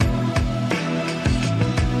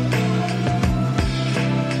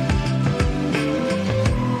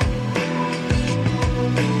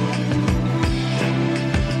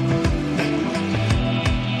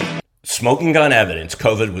Smoking gun evidence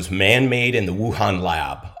COVID was man-made in the Wuhan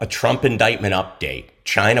lab, a Trump indictment update,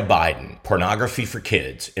 China Biden, pornography for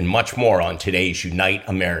kids, and much more on today's Unite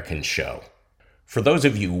American show. For those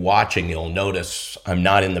of you watching, you'll notice I'm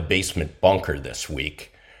not in the basement bunker this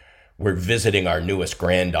week. We're visiting our newest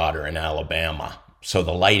granddaughter in Alabama, so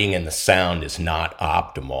the lighting and the sound is not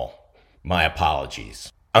optimal. My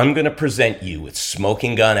apologies. I'm going to present you with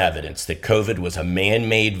smoking gun evidence that COVID was a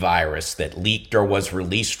man-made virus that leaked or was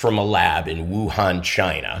released from a lab in Wuhan,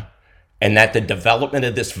 China, and that the development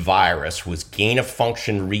of this virus was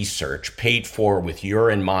gain-of-function research paid for with your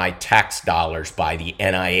and my tax dollars by the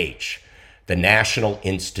NIH, the National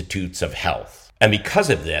Institutes of Health. And because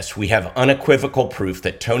of this, we have unequivocal proof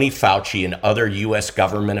that Tony Fauci and other U.S.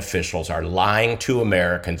 government officials are lying to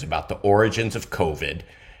Americans about the origins of COVID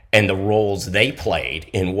and the roles they played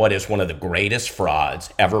in what is one of the greatest frauds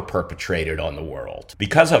ever perpetrated on the world.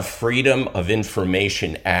 Because of Freedom of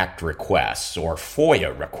Information Act requests, or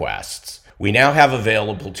FOIA requests, we now have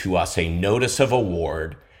available to us a notice of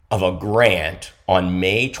award of a grant on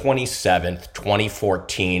May 27th,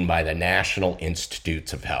 2014 by the National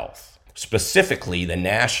Institutes of Health. Specifically, the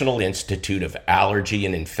National Institute of Allergy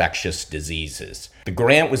and Infectious Diseases. The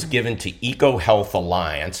grant was given to EcoHealth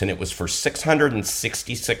Alliance, and it was for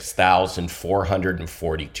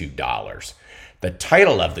 $666,442. The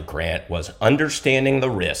title of the grant was Understanding the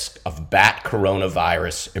Risk of Bat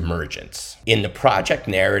Coronavirus Emergence. In the project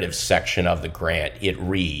narrative section of the grant, it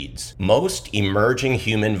reads, most emerging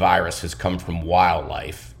human viruses come from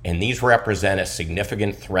wildlife, and these represent a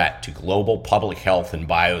significant threat to global public health and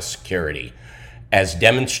biosecurity, as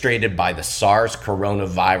demonstrated by the SARS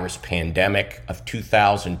coronavirus pandemic of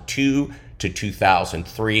 2002 to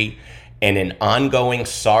 2003 and an ongoing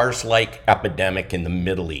SARS-like epidemic in the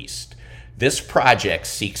Middle East. This project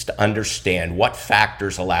seeks to understand what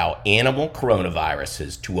factors allow animal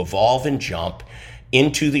coronaviruses to evolve and jump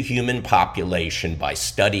into the human population by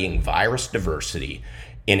studying virus diversity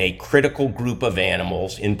in a critical group of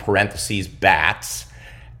animals, in parentheses bats,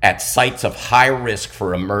 at sites of high risk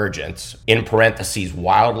for emergence, in parentheses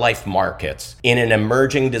wildlife markets, in an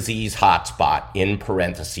emerging disease hotspot, in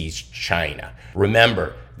parentheses China.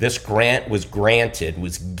 Remember, this grant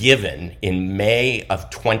was given in May of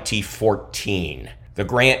 2014. The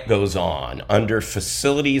grant goes on. Under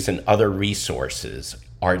facilities and other resources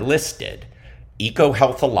are listed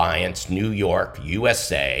EcoHealth Alliance, New York,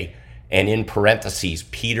 USA, and in parentheses,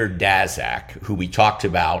 Peter Daszak, who we talked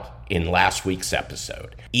about in last week's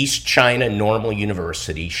episode. East China Normal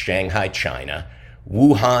University, Shanghai, China.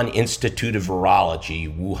 Wuhan Institute of Virology,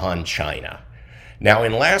 Wuhan, China. Now,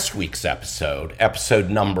 in last week's episode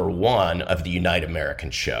number 1 of the Unite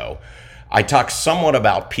American show, I talked somewhat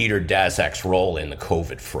about Peter Daszak's role in the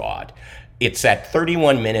COVID fraud. It's at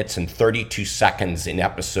 31 minutes and 32 seconds in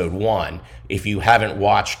episode 1 if you haven't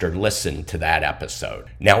watched or listened to that episode.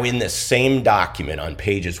 Now, in this same document on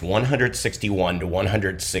pages 161 to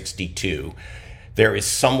 162, there is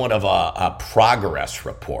somewhat of a progress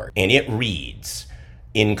report, and it reads,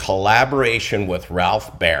 in collaboration with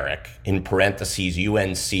Ralph Barrick, in parentheses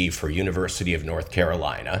UNC for University of North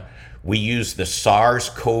Carolina, we use the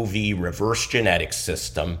SARS-CoV reverse genetics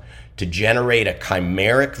system to generate a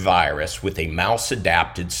chimeric virus with a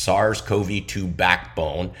mouse-adapted SARS-CoV-2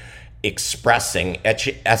 backbone expressing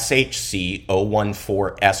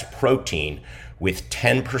SHC014S protein with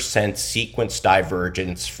 10% sequence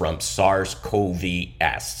divergence from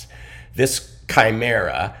SARS-CoV-S. This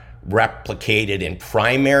chimera replicated in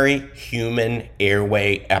primary human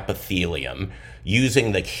airway epithelium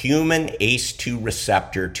using the human ACE2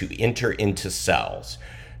 receptor to enter into cells.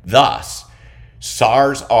 Thus,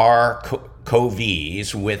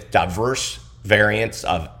 SARS-CoVs with diverse variants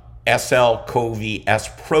of SL-CoV-S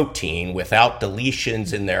protein without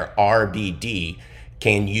deletions in their RBD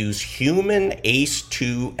can use human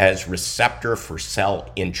ACE2 as receptor for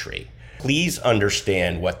cell entry. Please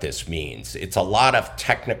understand what this means. It's a lot of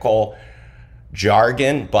technical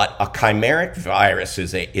jargon, but a chimeric virus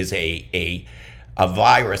is a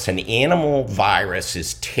virus, an animal virus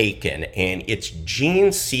is taken and its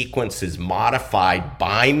gene sequence is modified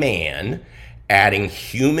by man, adding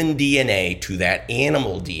human DNA to that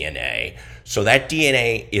animal DNA. So that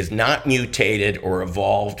DNA is not mutated or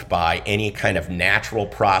evolved by any kind of natural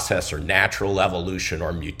process or natural evolution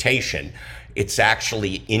or mutation. It's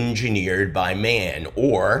actually engineered by man,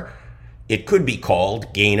 or it could be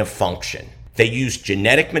called gain of function. They use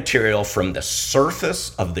genetic material from the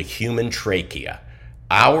surface of the human trachea,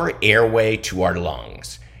 our airway to our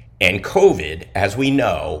lungs, And COVID, as we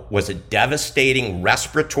know, was a devastating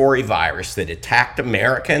respiratory virus that attacked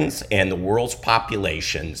Americans and the world's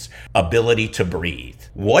population's ability to breathe.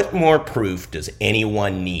 What more proof does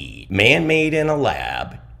anyone need? Man-made in a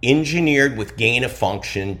lab, engineered with gain of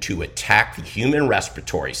function to attack the human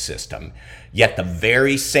respiratory system, yet the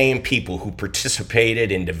very same people who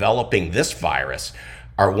participated in developing this virus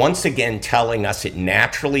are once again telling us it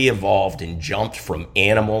naturally evolved and jumped from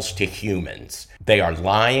animals to humans. They are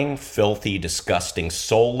lying, filthy, disgusting,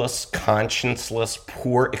 soulless, conscienceless,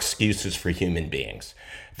 poor excuses for human beings.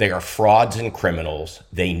 They are frauds and criminals.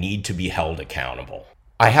 They need to be held accountable.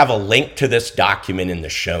 I have a link to this document in the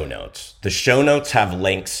show notes. The show notes have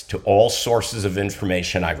links to all sources of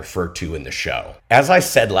information I refer to in the show. As I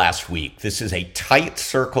said last week, this is a tight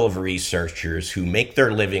circle of researchers who make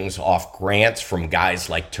their livings off grants from guys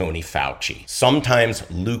like Tony Fauci, sometimes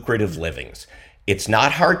lucrative livings. It's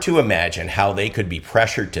not hard to imagine how they could be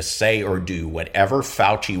pressured to say or do whatever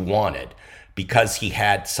Fauci wanted because he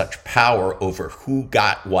had such power over who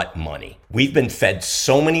got what money. We've been fed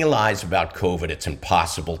so many lies about COVID, it's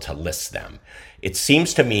impossible to list them. It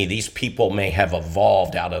seems to me these people may have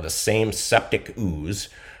evolved out of the same septic ooze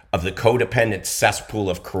of the codependent cesspool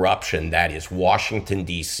of corruption that is Washington,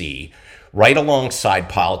 D.C., right alongside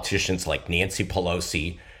politicians like Nancy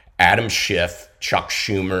Pelosi, Adam Schiff, Chuck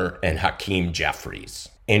Schumer, and Hakeem Jeffries.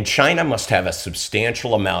 And China must have a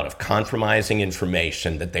substantial amount of compromising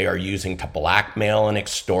information that they are using to blackmail and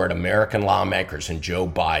extort American lawmakers and Joe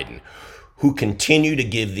Biden, who continue to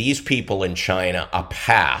give these people in China a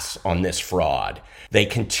pass on this fraud. They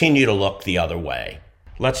continue to look the other way.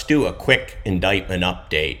 Let's do a quick indictment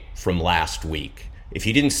update from last week. If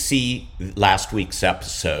you didn't see last week's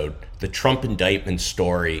episode, the Trump indictment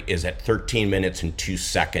story is at 13 minutes and 2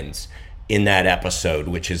 seconds in that episode,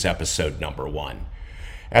 which is episode number 1.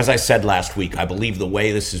 As I said last week, I believe the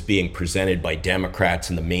way this is being presented by Democrats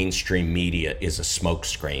and the mainstream media is a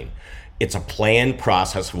smokescreen. It's a planned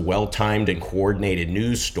process of well-timed and coordinated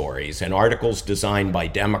news stories and articles designed by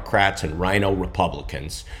Democrats and rhino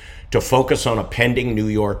Republicans to focus on a pending New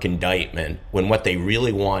York indictment when what they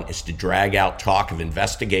really want is to drag out talk of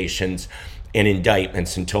investigations and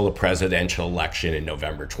indictments until the presidential election in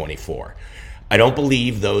November 24. I don't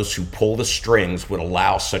believe those who pull the strings would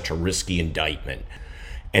allow such a risky indictment.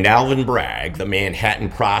 And Alvin Bragg, the Manhattan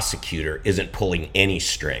prosecutor, isn't pulling any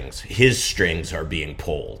strings. His strings are being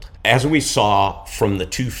pulled. As we saw from the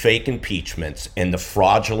 2 fake impeachments and the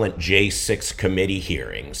fraudulent J6 committee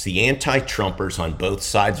hearings, the anti-Trumpers on both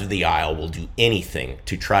sides of the aisle will do anything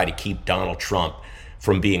to try to keep Donald Trump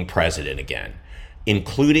from being president again,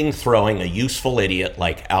 including throwing a useful idiot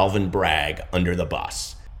like Alvin Bragg under the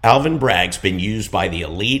bus. Alvin Bragg's been used by the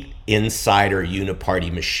elite insider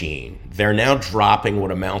uniparty machine. They're now dropping what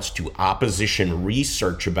amounts to opposition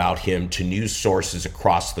research about him to news sources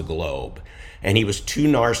across the globe. And he was too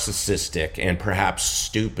narcissistic and perhaps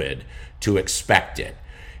stupid to expect it.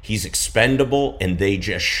 He's expendable, and they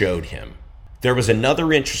just showed him. There was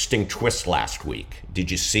another interesting twist last week. Did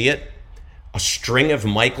you see it? A string of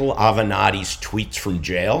Michael Avenatti's tweets from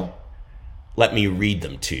jail? Let me read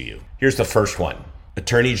them to you. Here's the first one.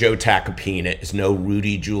 Attorney Joe Tacopina is no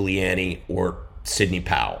Rudy Giuliani or Sidney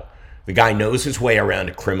Powell. The guy knows his way around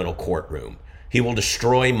a criminal courtroom. He will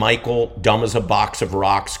destroy Michael, dumb as a box of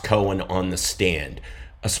rocks, Cohen on the stand,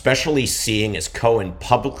 especially seeing as Cohen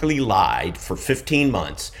publicly lied for 15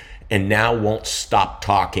 months and now won't stop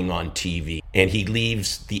talking on TV. And he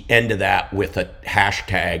leaves the end of that with a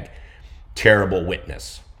hashtag terrible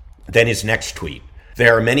witness. Then his next tweet.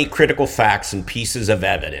 There are many critical facts and pieces of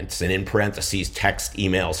evidence, and in parentheses, text,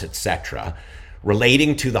 emails, etc.,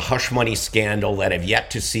 relating to the hush money scandal that have yet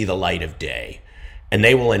to see the light of day. And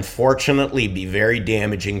they will unfortunately be very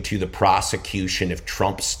damaging to the prosecution if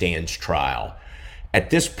Trump stands trial. At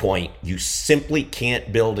this point, you simply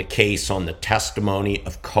can't build a case on the testimony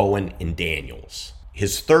of Cohen and Daniels.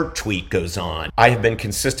 His third tweet goes on, I have been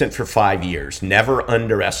consistent for 5 years. Never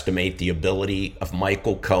underestimate the ability of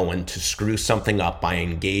Michael Cohen to screw something up by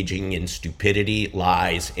engaging in stupidity,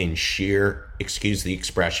 lies, and sheer, excuse the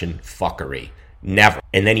expression, fuckery. Never.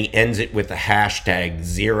 And then he ends it with the hashtag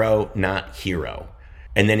zero, not hero.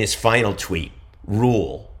 And then his final tweet,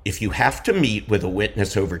 rule. If you have to meet with a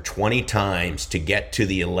witness over 20 times to get to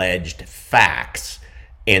the alleged facts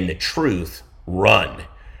and the truth, run.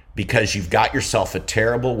 Because you've got yourself a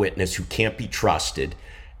terrible witness who can't be trusted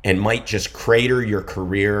and might just crater your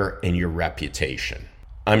career and your reputation.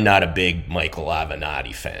 I'm not a big Michael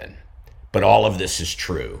Avenatti fan, but all of this is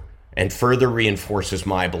true and further reinforces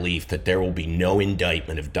my belief that there will be no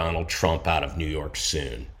indictment of Donald Trump out of New York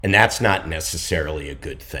soon. And that's not necessarily a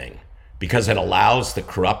good thing. because it allows the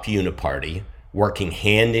corrupt uniparty, working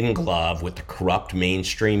hand in glove with the corrupt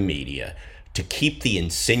mainstream media, to keep the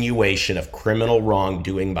insinuation of criminal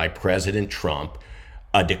wrongdoing by President Trump,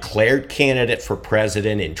 a declared candidate for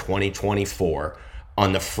president in 2024,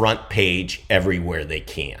 on the front page everywhere they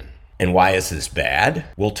can. And why is this bad?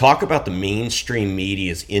 We'll talk about the mainstream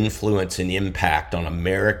media's influence and impact on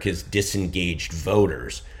America's disengaged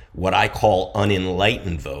voters, what I call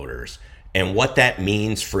unenlightened voters, and what that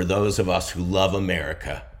means for those of us who love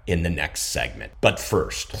America in the next segment. But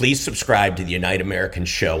first, please subscribe to the Unite American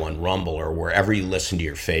Show on Rumble or wherever you listen to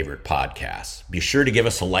your favorite podcasts. Be sure to give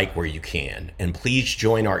us a like where you can, and please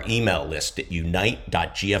join our email list at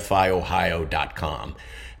unite.gfiohio.com.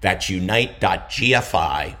 That's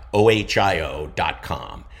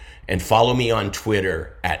unite.gfiohio.com. And follow me on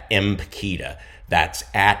Twitter at mpukita. That's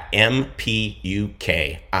at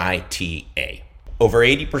MPUKITA. Over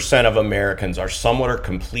 80% of Americans are somewhat or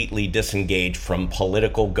completely disengaged from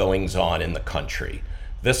political goings-on in the country.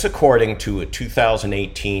 This according to a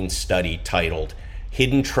 2018 study titled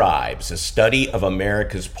Hidden Tribes, a study of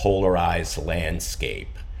America's polarized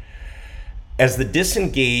landscape. As the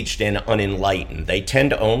disengaged and unenlightened, they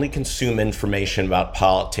tend to only consume information about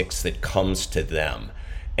politics that comes to them.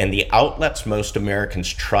 And the outlets most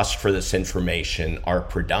Americans trust for this information are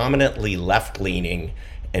predominantly left-leaning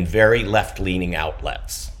and very left-leaning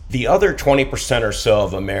outlets. The other 20% or so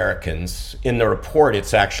of Americans, in the report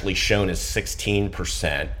it's actually shown as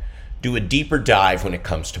 16%, do a deeper dive when it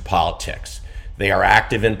comes to politics. They are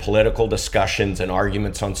active in political discussions and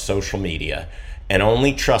arguments on social media, and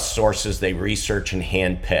only trust sources they research and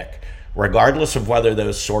handpick, regardless of whether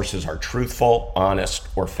those sources are truthful, honest,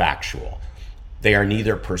 or factual. They are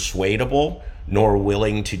neither persuadable nor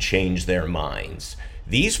willing to change their minds.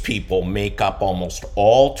 These people make up almost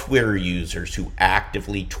all Twitter users who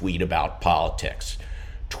actively tweet about politics.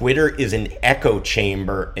 Twitter is an echo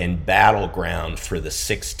chamber and battleground for the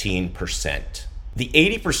 16%. The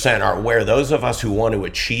 80% are where those of us who want to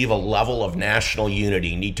achieve a level of national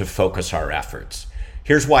unity need to focus our efforts.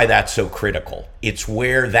 Here's why that's so critical. It's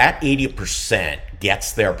where that 80%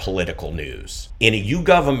 gets their political news. In a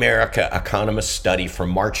YouGov America Economist study from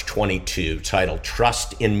March 22 titled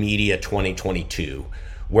Trust in Media 2022,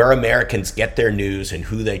 where Americans get their news and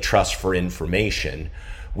who they trust for information,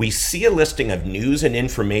 we see a listing of news and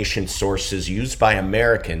information sources used by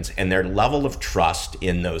Americans and their level of trust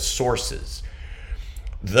in those sources.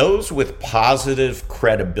 Those with positive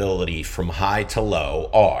credibility from high to low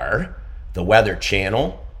are the Weather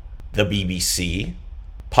Channel, the BBC,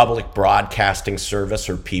 Public Broadcasting Service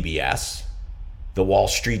or PBS, the Wall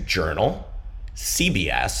Street Journal,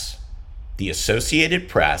 CBS, the Associated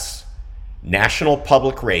Press, National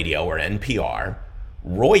Public Radio or NPR,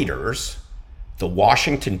 Reuters, the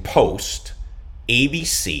Washington Post,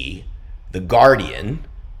 ABC, The Guardian,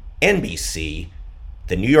 NBC,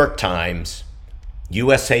 the New York Times,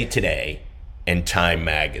 USA Today, and Time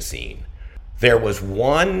Magazine. There was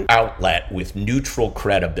one outlet with neutral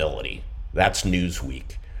credibility. That's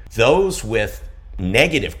Newsweek. Those with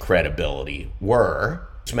negative credibility were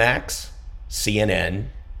Newsmax, CNN,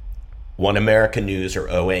 One America News or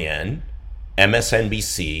OAN,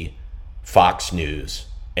 MSNBC, Fox News,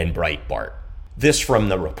 and Breitbart. This from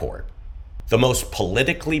the report. The most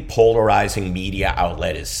politically polarizing media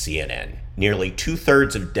outlet is CNN. Nearly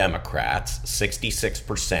two-thirds of Democrats,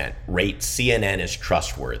 66%, rate CNN as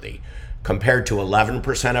trustworthy, compared to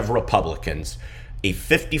 11% of Republicans, a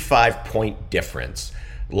 55-point difference,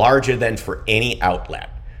 larger than for any outlet.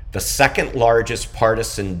 The second largest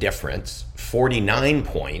partisan difference, 49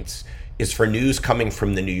 points, is for news coming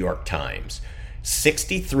from the New York Times.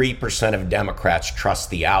 63% of Democrats trust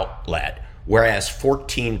the outlet, whereas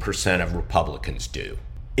 14% of Republicans do.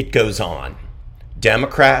 It goes on.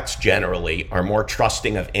 Democrats generally are more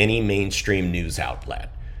trusting of any mainstream news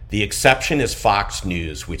outlet. The exception is Fox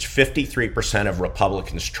News, which 53% of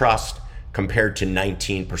Republicans trust compared to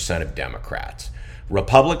 19% of Democrats.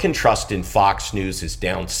 Republican trust in Fox News is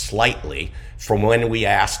down slightly from when we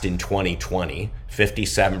asked in 2020,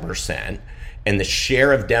 57%, and the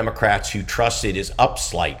share of Democrats who trust it is up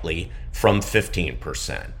slightly from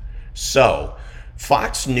 15%. So,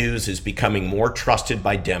 Fox News is becoming more trusted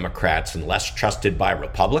by Democrats and less trusted by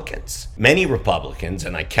Republicans. Many Republicans,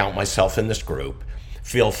 and I count myself in this group,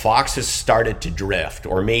 feel Fox has started to drift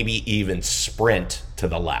or maybe even sprint to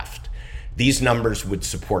the left. These numbers would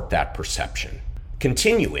support that perception.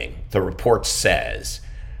 Continuing, the report says,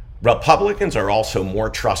 Republicans are also more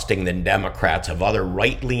trusting than Democrats of other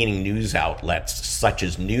right-leaning news outlets such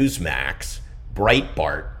as Newsmax,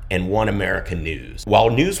 Breitbart, and One American News.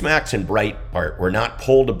 While Newsmax and Breitbart were not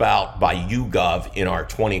polled about by YouGov in our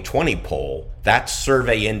 2020 poll, that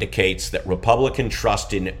survey indicates that Republican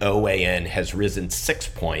trust in OAN has risen 6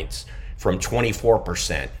 points from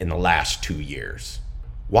 24% in the last 2 years.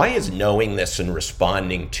 Why is knowing this and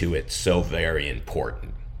responding to it so very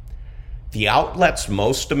important? The outlets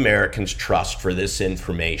most Americans trust for this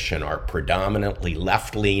information are predominantly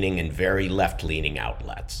left-leaning and very left-leaning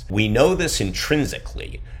outlets. We know this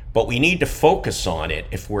intrinsically, but we need to focus on it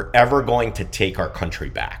if we're ever going to take our country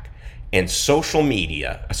back. And social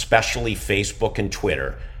media, especially Facebook and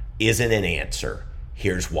Twitter, isn't an answer.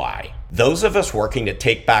 Here's why. Those of us working to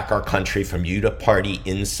take back our country from party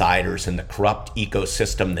insiders and the corrupt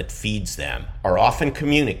ecosystem that feeds them are often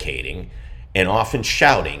communicating and often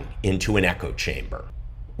shouting into an echo chamber.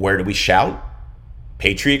 Where do we shout?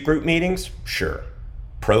 Patriot group meetings? Sure.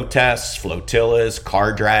 Protests, flotillas,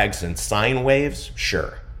 car drags, and sign waves?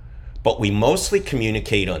 Sure. But we mostly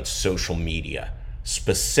communicate on social media,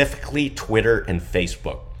 specifically Twitter and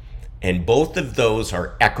Facebook. And both of those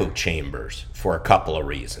are echo chambers for a couple of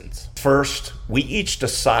reasons. First, we each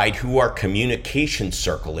decide who our communication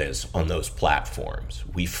circle is on those platforms.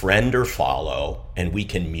 We friend or follow, and we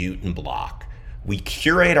can mute and block. We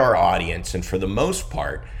curate our audience, and for the most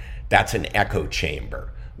part, that's an echo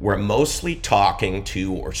chamber. We're mostly talking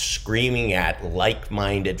to or screaming at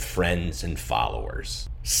like-minded friends and followers.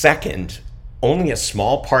 Second, only a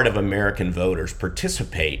small part of American voters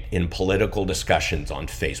participate in political discussions on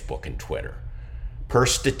Facebook and Twitter. Per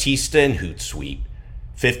Statista and Hootsuite,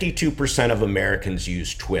 52% of Americans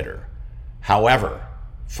use Twitter. However,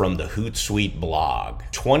 from the Hootsuite blog,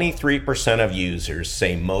 23% of users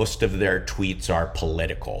say most of their tweets are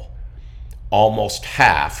political. Almost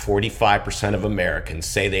half, 45% of Americans,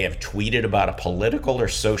 say they have tweeted about a political or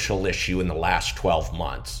social issue in the last 12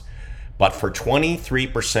 months. But for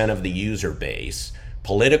 23% of the user base,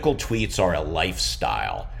 political tweets are a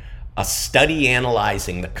lifestyle. A study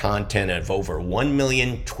analyzing the content of over 1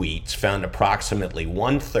 million tweets found approximately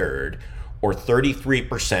 1/3, or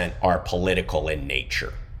 33%, are political in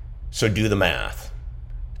nature. So do the math.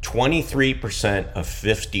 23% of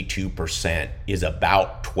 52% is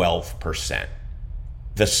about 12%.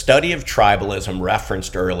 The study of tribalism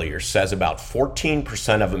referenced earlier says about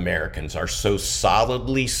 14% of Americans are so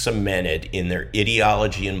solidly cemented in their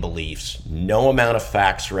ideology and beliefs, no amount of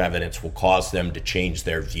facts or evidence will cause them to change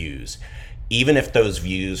their views, even if those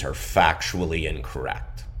views are factually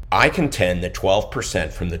incorrect. I contend that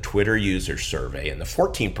 12% from the Twitter user survey and the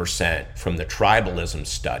 14% from the tribalism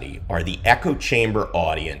study are the echo chamber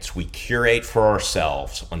audience we curate for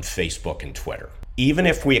ourselves on Facebook and Twitter. Even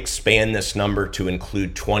if we expand this number to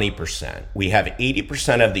include 20%, we have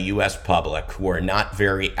 80% of the US public who are not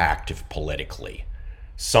very active politically.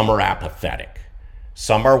 Some are apathetic.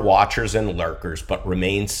 Some are watchers and lurkers but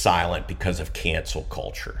remain silent because of cancel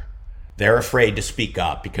culture. They're afraid to speak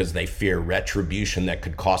up because they fear retribution that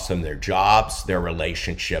could cost them their jobs, their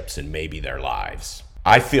relationships, and maybe their lives.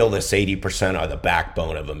 I feel this 80% are the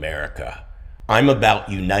backbone of America. I'm about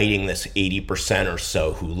uniting this 80% or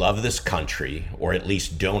so who love this country, or at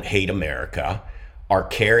least don't hate America, are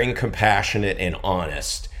caring, compassionate, and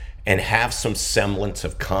honest, and have some semblance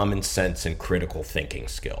of common sense and critical thinking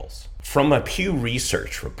skills. From a Pew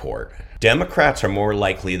Research report, Democrats are more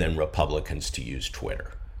likely than Republicans to use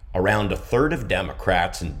Twitter. Around 1/3 of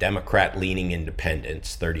Democrats and Democrat-leaning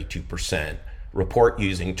independents, 32%, report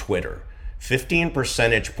using Twitter, 15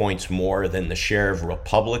 percentage points more than the share of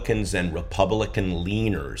Republicans and Republican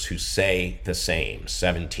leaners who say the same,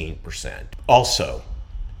 17%. Also,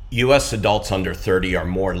 U.S. adults under 30 are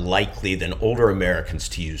more likely than older Americans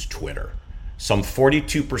to use Twitter. Some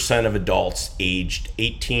 42% of adults aged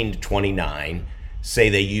 18 to 29 say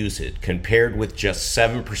they use it, compared with just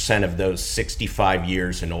 7% of those 65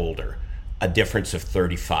 years and older, a difference of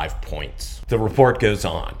 35 points. The report goes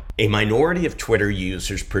on. A minority of Twitter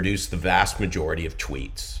users produce the vast majority of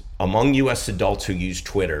tweets. Among U.S. adults who use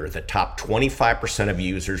Twitter, the top 25% of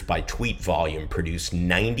users by tweet volume produce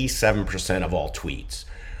 97% of all tweets,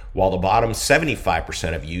 while the bottom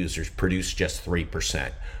 75% of users produce just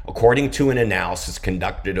 3%, according to an analysis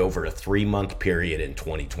conducted over a 3-month period in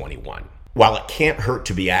 2021. While it can't hurt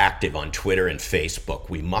to be active on Twitter and Facebook,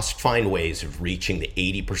 we must find ways of reaching the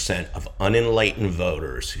 80% of unenlightened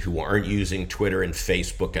voters who aren't using Twitter and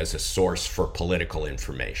Facebook as a source for political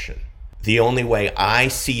information. The only way I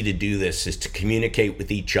see to do this is to communicate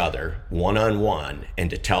with each other, one-on-one, and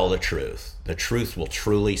to tell the truth. The truth will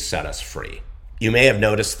truly set us free. You may have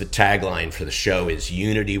noticed the tagline for the show is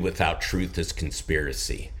 "Unity without truth is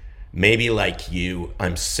conspiracy." Maybe like you,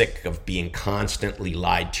 I'm sick of being constantly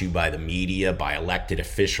lied to by the media, by elected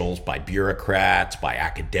officials, by bureaucrats, by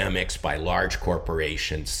academics, by large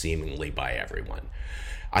corporations, seemingly by everyone.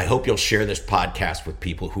 I hope you'll share this podcast with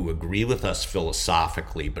people who agree with us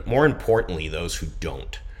philosophically, but more importantly, those who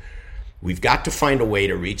don't. We've got to find a way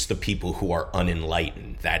to reach the people who are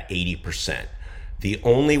unenlightened, that 80%. The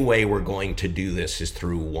only way we're going to do this is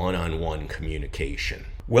through one-on-one communication.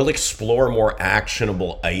 We'll explore more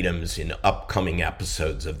actionable items in upcoming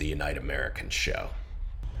episodes of the Unite Americans show.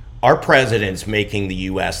 Our president's making the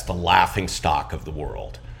U.S. the laughingstock of the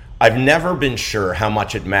world. I've never been sure how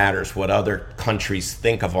much it matters what other countries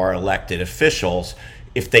think of our elected officials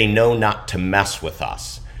if they know not to mess with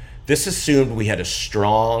us. This assumed we had a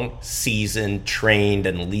strong, seasoned, trained,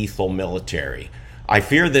 and lethal military. I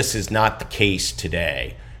fear this is not the case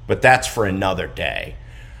today, but that's for another day.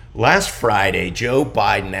 Last Friday, Joe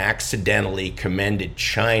Biden accidentally commended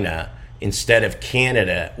China instead of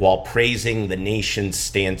Canada while praising the nation's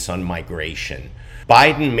stance on migration.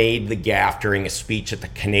 Biden made the gaffe during a speech at the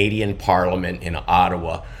Canadian Parliament in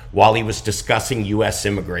Ottawa while he was discussing U.S.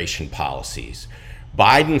 immigration policies.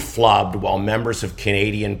 Biden flubbed while members of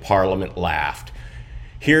Canadian Parliament laughed.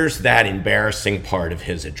 Here's that embarrassing part of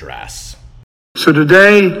his address. So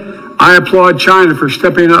today, I applaud China for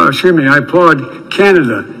stepping up. I applaud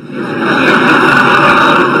Canada.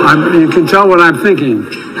 You can tell what I'm thinking.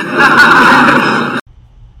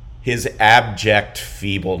 His abject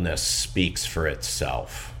feebleness speaks for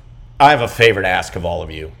itself. I have a favor to ask of all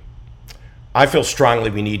of you. I feel strongly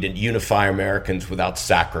we need to unify Americans without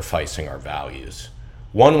sacrificing our values.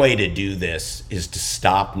 One way to do this is to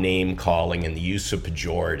stop name-calling and the use of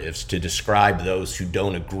pejoratives to describe those who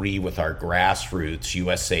don't agree with our grassroots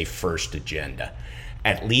USA First agenda,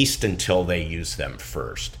 at least until they use them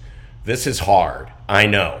first. This is hard. I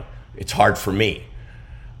know. It's hard for me.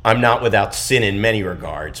 I'm not without sin in many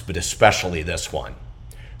regards, but especially this one.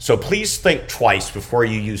 So please think twice before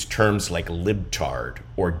you use terms like libtard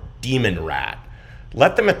or demon rat.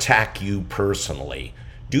 Let them attack you personally.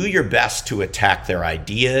 Do your best to attack their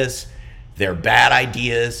ideas, their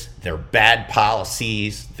bad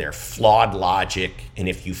policies, their flawed logic, and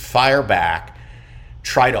if you fire back,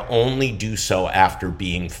 try to only do so after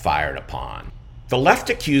being fired upon. The left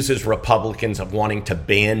accuses Republicans of wanting to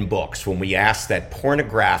ban books when we ask that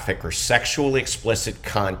pornographic or sexually explicit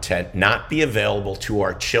content not be available to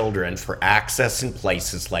our children for access in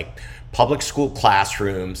places like public school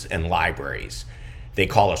classrooms and libraries. They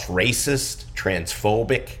call us racist,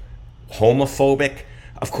 transphobic, homophobic.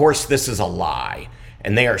 Of course, this is a lie,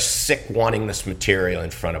 and they are sick wanting this material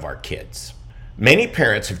in front of our kids. Many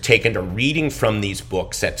parents have taken to reading from these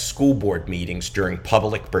books at school board meetings during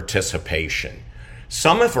public participation.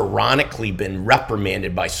 Some have ironically been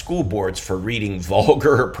reprimanded by school boards for reading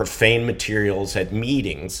vulgar or profane materials at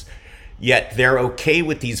meetings, yet they're okay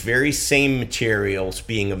with these very same materials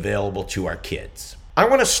being available to our kids. I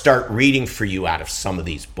want to start reading for you out of some of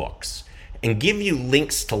these books and give you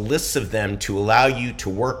links to lists of them to allow you to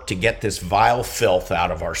work to get this vile filth out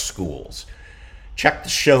of our schools. Check the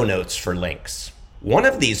show notes for links. One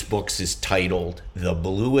of these books is titled The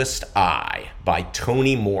Bluest Eye by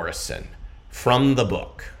Toni Morrison. From the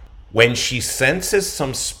book: when she senses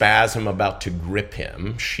some spasm about to grip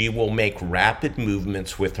him, she will make rapid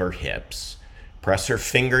movements with her hips, press her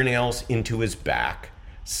fingernails into his back,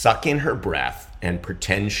 suck in her breath, and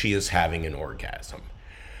pretend she is having an orgasm.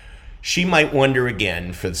 She might wonder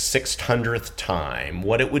again for the 600th time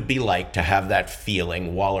what it would be like to have that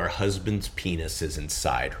feeling while her husband's penis is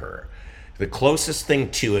inside her. The closest thing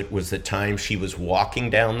to it was the time she was walking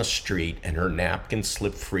down the street and her napkin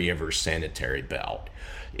slipped free of her sanitary belt.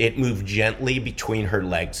 It moved gently between her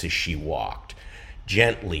legs as she walked.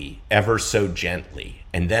 Gently, ever so gently,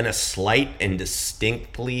 and then a slight and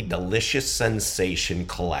distinctly delicious sensation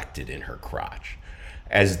collected in her crotch.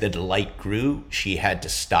 As the delight grew, she had to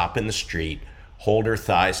stop in the street, hold her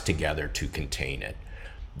thighs together to contain it.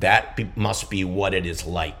 That must be what it is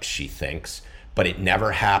like, she thinks, but it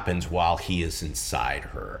never happens while he is inside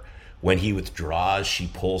her. When he withdraws, she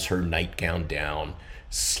pulls her nightgown down,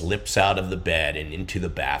 slips out of the bed and into the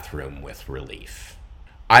bathroom with relief.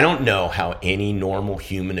 I don't know how any normal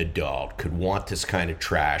human adult could want this kind of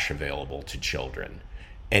trash available to children.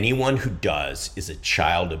 Anyone who does is a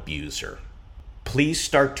child abuser. Please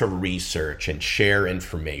start to research and share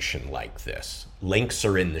information like this. Links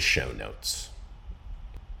are in the show notes.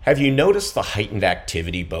 Have you noticed the heightened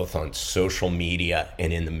activity both on social media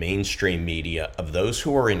and in the mainstream media of those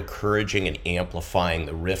who are encouraging and amplifying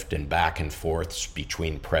the rift and back and forths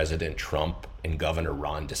between President Trump and Governor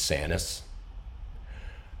Ron DeSantis?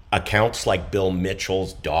 Accounts like Bill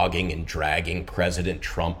Mitchell's dogging and dragging President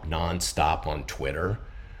Trump nonstop on Twitter.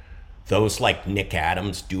 Those like Nick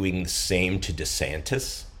Adams doing the same to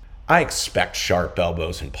DeSantis. I expect sharp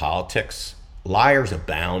elbows in politics. Liars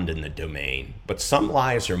abound in the domain, but some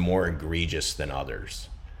lies are more egregious than others.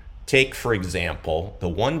 Take, for example, the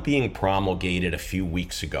one being promulgated a few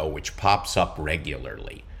weeks ago, which pops up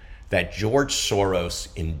regularly, that George Soros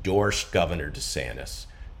endorsed Governor DeSantis.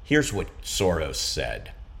 Here's what Soros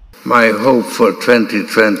said. My hope for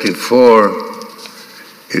 2024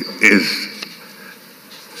 is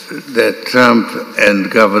that Trump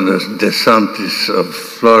and Governor DeSantis of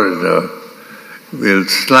Florida will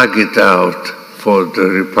slug it out for the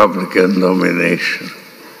Republican nomination.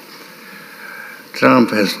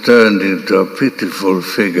 Trump has turned into a pitiful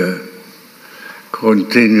figure,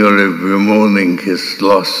 continually bemoaning his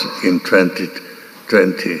loss in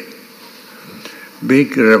 2020.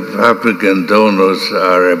 Big Republican donors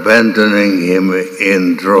are abandoning him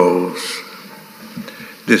in droves.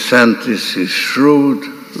 DeSantis is shrewd,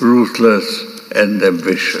 ruthless, and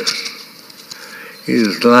ambitious. He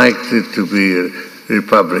is likely to be a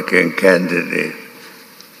Republican candidate.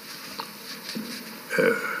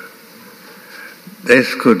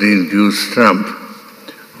 This could induce Trump,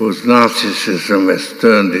 whose narcissism has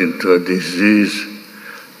turned into a disease,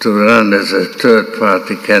 to run as a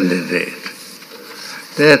third-party candidate.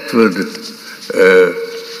 That would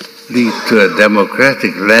lead to a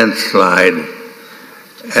Democratic landslide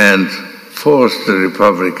and force the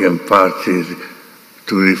Republican Party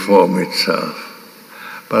to reform itself.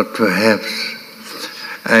 But perhaps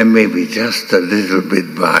I may be just a little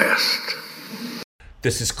bit biased.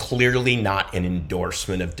 This is clearly not an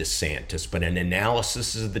endorsement of DeSantis, but an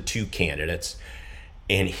analysis of the two candidates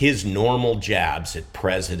and his normal jabs at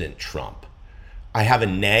President Trump. I have a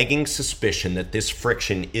nagging suspicion that this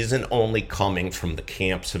friction isn't only coming from the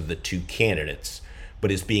camps of the two candidates,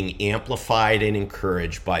 but is being amplified and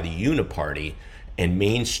encouraged by the uniparty and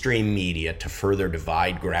mainstream media to further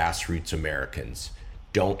divide grassroots Americans.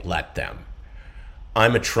 Don't let them.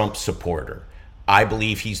 I'm a Trump supporter. I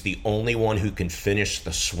believe he's the only one who can finish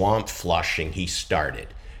the swamp flushing he started.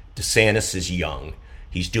 DeSantis is young.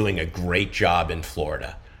 He's doing a great job in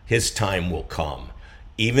Florida. His time will come.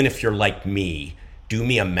 Even if you're like me, do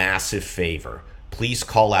me a massive favor. Please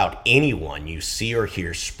call out anyone you see or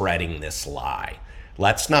hear spreading this lie.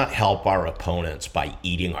 Let's not help our opponents by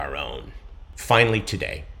eating our own. Finally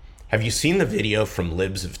today, have you seen the video from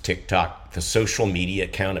Libs of TikTok, the social media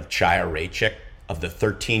account of Chaya Raichik, of the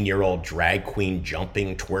 13-year-old drag queen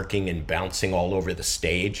jumping, twerking, and bouncing all over the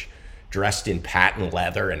stage, dressed in patent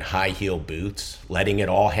leather and high-heel boots, letting it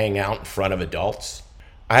all hang out in front of adults?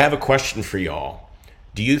 I have a question for y'all.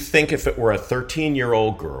 Do you think if it were a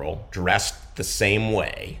 13-year-old girl dressed the same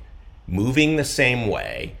way, moving the same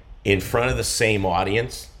way, in front of the same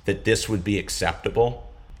audience, that this would be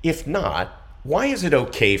acceptable? If not, why is it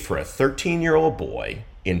okay for a 13-year-old boy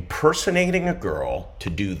impersonating a girl to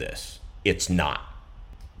do this? It's not.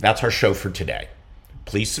 That's our show for today.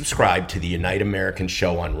 Please subscribe to the Unite American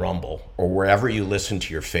Show on Rumble or wherever you listen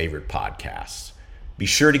to your favorite podcasts. Be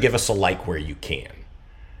sure to give us a like where you can.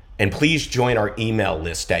 And please join our email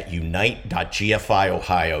list at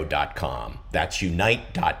unite.gfiohio.com. That's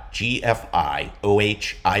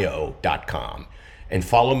unite.gfiohio.com. And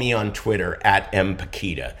follow me on Twitter at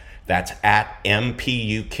mpukita. That's at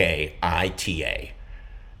mpukita.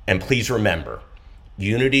 And please remember,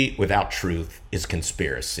 unity without truth is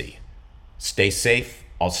conspiracy. Stay safe.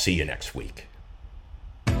 I'll see you next week.